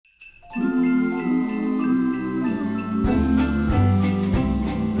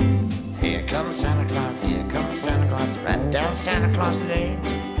comes Santa Claus, here comes Santa Claus, right down Santa Claus Lane.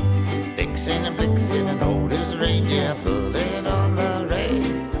 Vixen and Blixen and old as reindeer pulling on the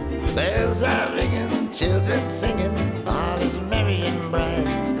reins. Bells are ringing, children singing, all is merry and bright.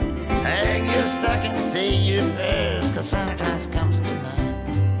 Hang your stocking, say your prayers, 'cause Santa Claus comes tonight.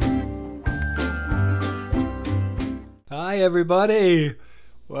 Hi everybody,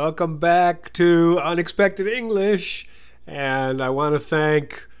 welcome back to Unexpected English, and I want to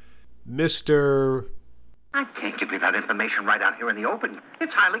thank Mr. I can't give you that information right out here in the open.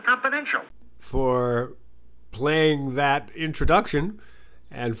 It's highly confidential. for playing that introduction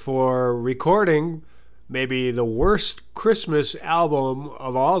and for recording maybe the worst Christmas album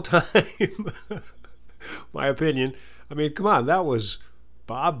of all time. My opinion. I mean, come on, that was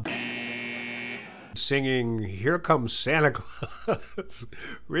Bob singing Here Comes Santa Claus.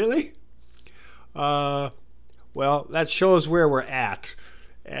 Really? Well, that shows where we're at.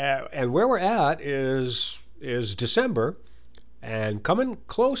 And where we're at is December and coming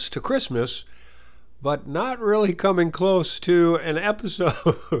close to Christmas, but not really coming close to an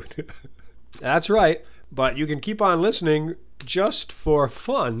episode. That's right. But you can keep on listening just for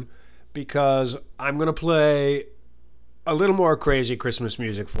fun, because I'm going to play a little more crazy Christmas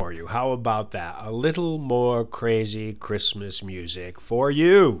music for you. How about that? A little more crazy Christmas music for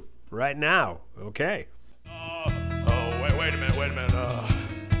you right now. Okay. Wait a minute.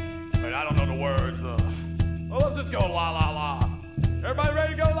 Wait, I don't know the words. Let's just go la la la. Everybody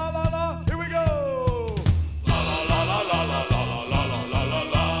ready to go la la la? Here we go. La la la la la la la la la la la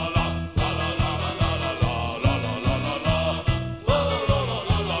la.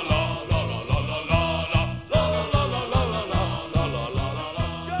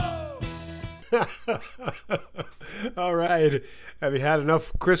 All right. Have you had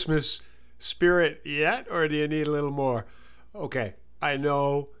enough Christmas spirit yet, or do you need a little more? Okay. I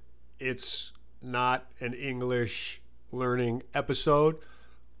know it's not an English learning episode,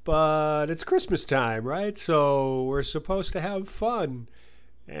 but it's Christmas time, right? So we're supposed to have fun.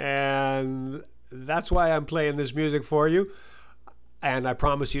 And that's why I'm playing this music for you. And I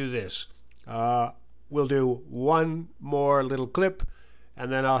promise you this. We'll do one more little clip,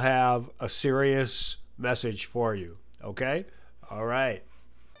 and then I'll have a serious message for you. Okay? All right.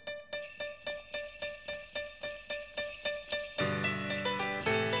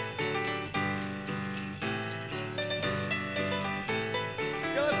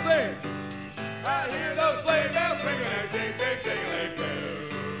 Gonna sing. I hear those sleigh bells ringing and ding ding ding ding.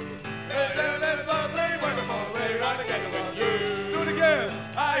 There's a sleigh waiting for me right together with you. Do it again.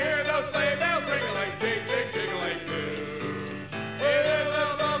 I hear those sleigh bells ringing like ding ding ding ding. There's a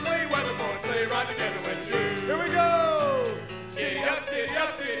sleigh waiting for a sleigh right together with you. Here we go. Giddy up, giddy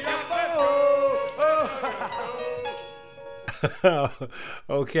up, giddy up.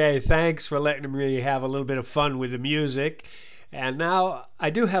 Okay, thanks for letting me have a little bit of fun with the music. And now I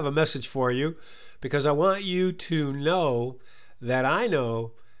do have a message for you, because I want you to know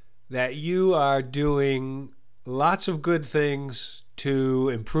that you are doing lots of good things to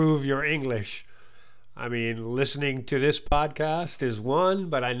improve your English. I mean, listening to this podcast is one,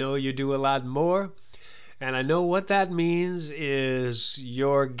 but I know you do a lot more. And I know what that means is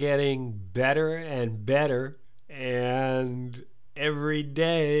you're getting better and better, and every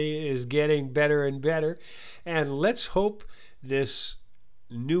day is getting better and better. And let's hope this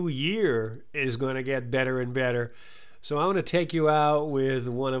new year is going to get better and better. So I want to take you out with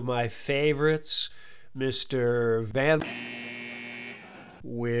one of my favorites, Mr. Van,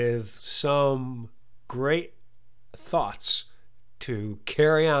 with some great thoughts to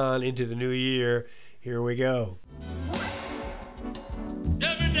carry on into the new year. Here we go.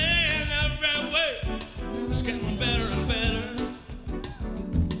 Every day and every way, it's getting better and better.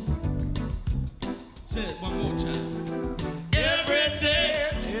 Say it one more time. Every day,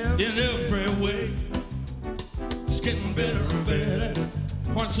 in every way, it's getting better and better.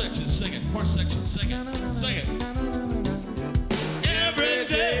 Part section, sing it. Part section, sing it. Sing it. Every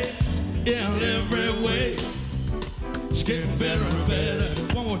day, in every way, it's getting better and better.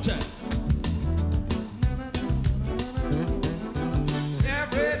 One more time.